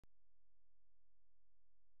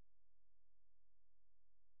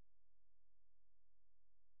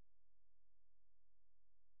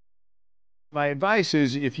My advice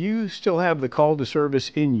is if you still have the call to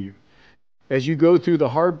service in you, as you go through the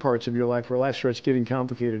hard parts of your life where life starts getting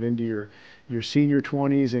complicated into your senior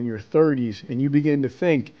 20s and your 30s, and you begin to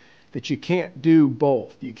think that you can't do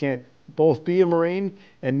both. You can't both be a Marine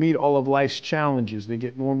and meet all of life's challenges. They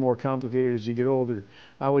get more and more complicated as you get older.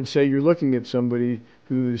 I would say you're looking at somebody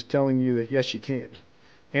who's telling you that yes, you can.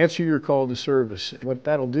 Answer your call to service. And what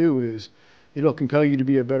that'll do is it'll compel you to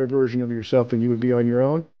be a better version of yourself than you would be on your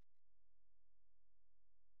own.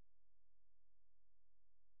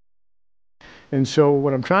 And so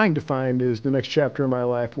what I'm trying to find is the next chapter in my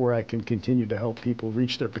life where I can continue to help people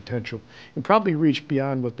reach their potential and probably reach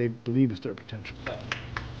beyond what they believe is their potential.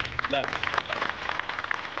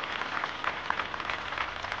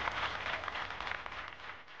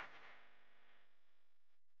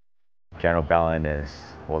 General Bellon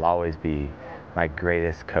will always be my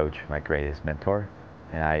greatest coach, my greatest mentor,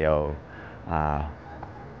 and I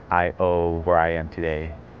owe where I am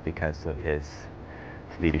today because of his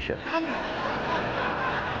leadership.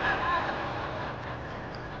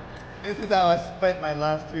 This is how I spent my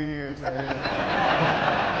last 2 years.